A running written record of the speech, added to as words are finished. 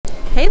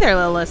there,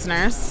 little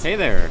listeners. Hey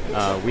there.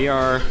 We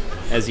are,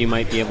 as you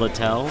might be able to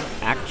tell,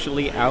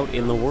 actually out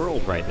in the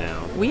world right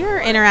now. We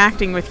are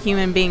interacting with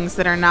human beings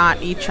that are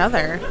not each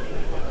other.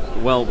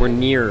 Well, we're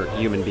near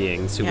human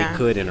beings who we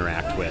could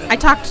interact with. I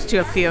talked to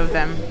a few of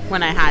them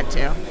when I had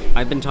to.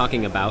 I've been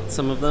talking about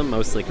some of them,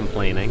 mostly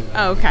complaining.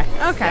 Oh, okay.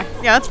 Okay.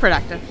 Yeah, that's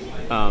productive.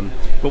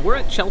 But we're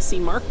at Chelsea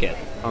Market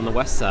on the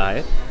west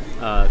side,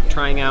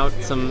 trying out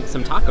some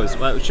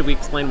tacos. Should we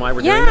explain why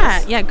we're doing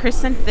this? Yeah. Chris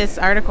sent this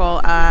article.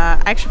 I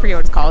actually forget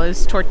what it's called. It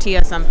was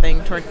Tortilla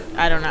something.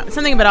 I don't know.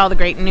 Something about all the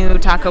great new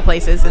taco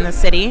places in the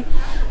city.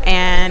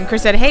 And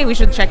Chris said, hey, we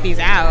should check these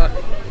out.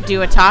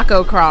 Do a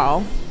taco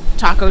crawl.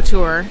 Taco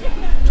Tour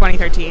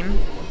 2013.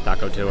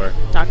 Taco Tour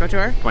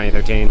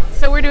 2013.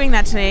 So we're doing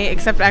that today,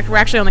 except we're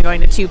actually only going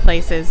to two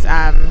places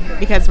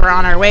because we're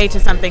on our way to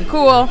something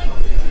cool.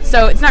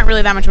 So it's not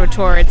really that much of a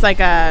tour. It's like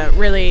a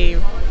really...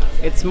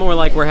 It's more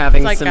like we're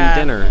having some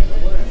dinner.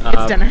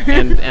 It's dinner.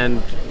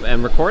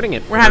 and recording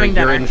it. We're having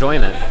dinner. Your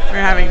enjoyment.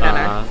 We're having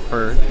dinner.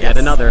 For yet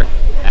another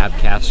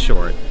Abcast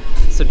short.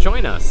 So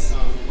join us.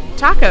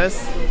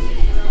 Tacos.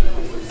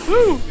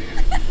 Woo!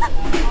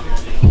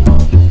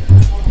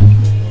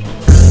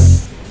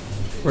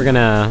 We're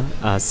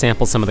gonna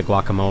sample some of the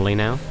guacamole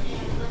now.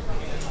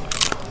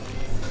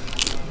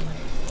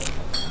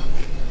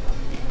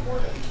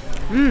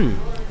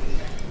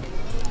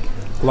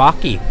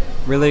 Guaci.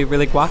 Really,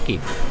 really guaci.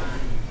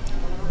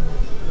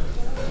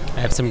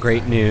 I have some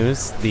great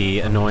news.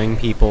 The annoying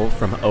people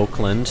from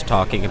Oakland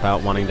talking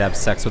about wanting to have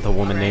sex with a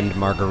woman named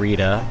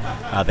Margarita,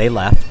 they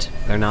left.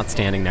 They're not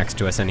standing next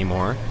to us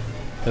anymore.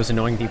 Those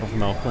annoying people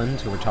from Oakland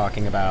who were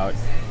talking about...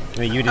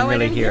 You didn't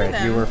really hear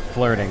it. You were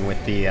flirting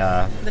with the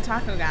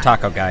taco guy.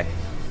 Taco guy.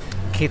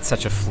 Kate's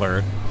such a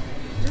flirt.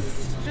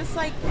 Just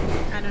like,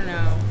 I don't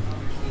know,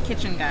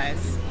 kitchen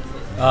guys.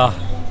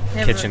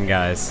 Kitchen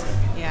guys.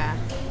 Yeah.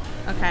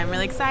 Okay, I'm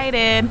really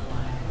excited.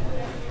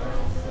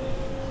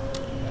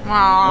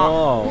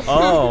 Wow.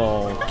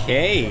 Oh,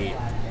 Kate.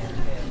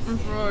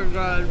 It's really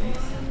good.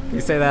 You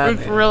say that?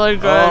 It's really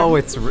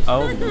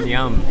good.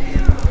 Yum.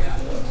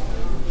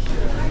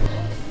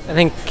 I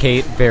think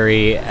Kate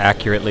very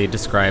accurately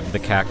described the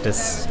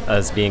cactus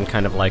as being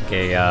kind of like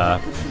a,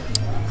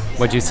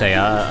 what'd you say,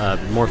 a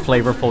more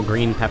flavorful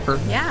green pepper?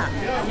 Yeah.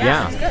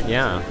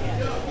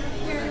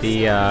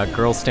 The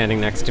girl standing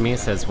next to me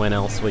says, when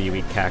else will you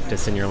eat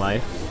cactus in your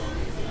life?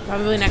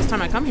 Probably next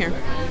time I come here.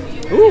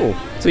 Ooh,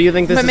 so you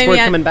think this is worth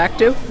coming back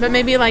to? But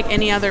maybe like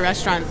any other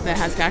restaurant that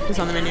has cactus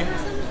on the menu.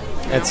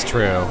 It's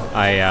true.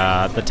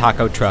 The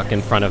taco truck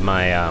in front of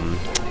my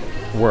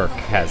work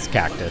has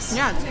cactus.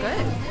 Yeah, it's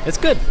good. It's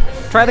good.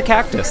 Try the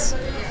cactus.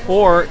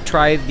 Or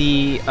try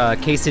the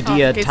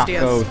quesadilla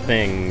taco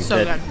thing.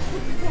 So good.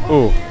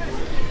 Ooh.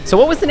 So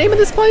what was the name of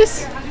this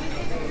place?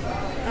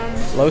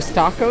 Los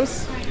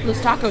Tacos? Los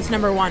Tacos,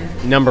 number one.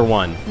 Number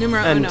one.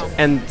 Numero uno.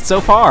 And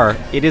so far,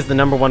 it is the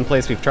number one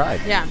place we've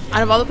tried. Yeah.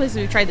 Out of all the places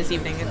we've tried this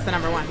evening, it's the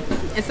number one.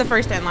 It's the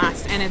first and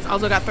last, and it's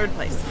also got third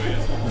place.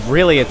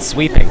 Really, it's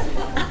sweeping.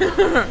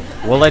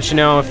 We'll let you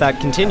know if that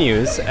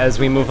continues as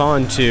we move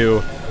on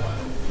to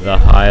the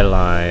High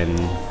Line.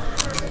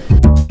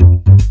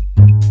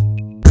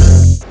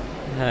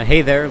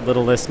 Hey there,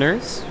 little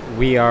listeners.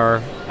 We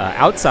are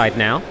outside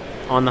now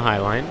on the High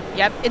Line.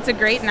 Yep, it's a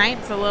great night.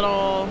 It's a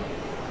little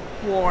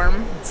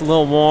warm. It's a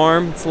little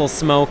warm. It's a little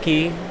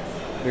smoky.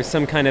 There's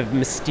some kind of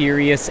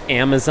mysterious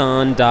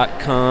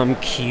Amazon.com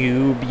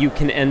cube you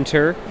can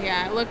enter.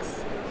 Yeah, it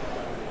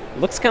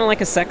looks kind of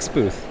like a sex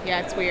booth.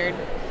 Yeah, it's weird.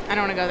 I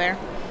don't want to go there.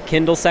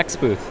 Kindle sex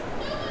booth.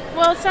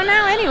 Well, so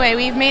now anyway,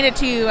 we've made it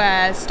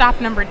to stop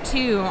number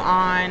 2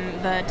 on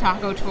the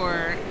Taco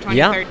Tour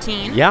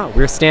 2013. Yeah,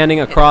 we're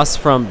standing across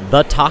from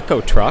the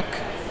taco truck.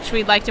 Which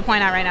we'd like to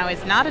point out right now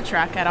is not a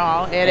truck at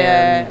all.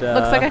 It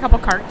looks like a couple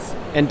carts.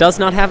 And does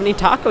not have any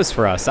tacos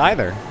for us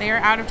either. They are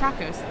out of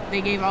tacos.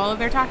 They gave all of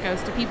their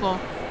tacos to people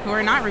who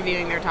are not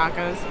reviewing their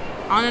tacos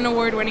on an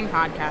award-winning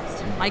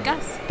podcast, like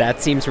us.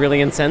 That seems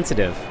really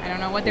insensitive. I don't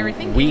know what they were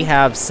thinking. We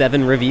have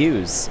 7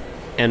 reviews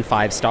and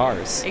 5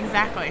 stars.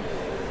 Exactly.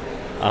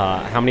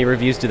 How many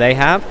reviews do they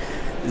have?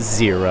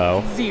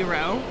 0.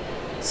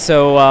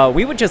 So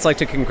we would just like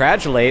to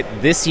congratulate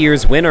this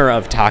year's winner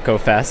of Taco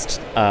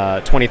Fest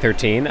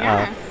 2013,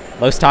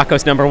 Los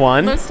Tacos number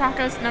 1. Los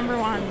Tacos number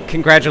 1.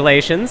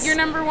 Congratulations. You're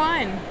number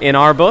 1. In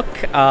our book,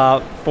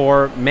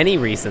 for many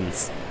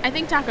reasons. I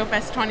think Taco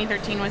Fest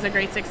 2013 was a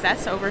great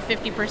success. Over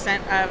 50%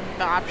 of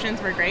the options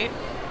were great.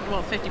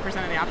 Well, 50% of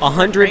the options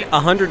were great.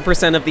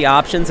 100% of the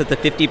options at the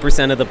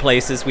 50% of the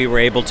places we were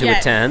able to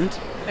attend.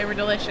 They were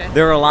delicious.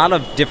 There are a lot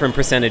of different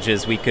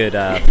percentages we could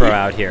throw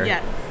out here.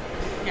 Yes.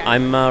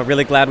 I'm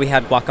really glad we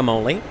had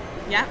guacamole.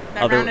 Yeah,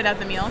 that rounded out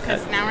the meal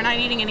because now we're not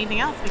eating anything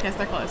else because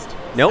they're closed.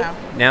 Nope. So.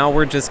 Now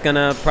we're just going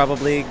to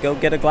probably go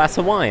get a glass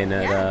of wine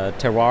at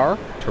Terroir.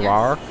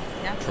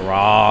 Yes.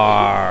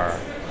 Terroir.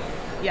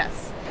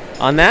 Yes.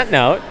 On that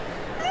note,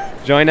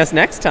 join us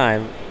next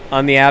time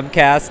on the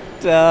Abcast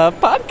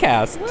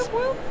podcast. Whoop,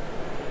 whoop.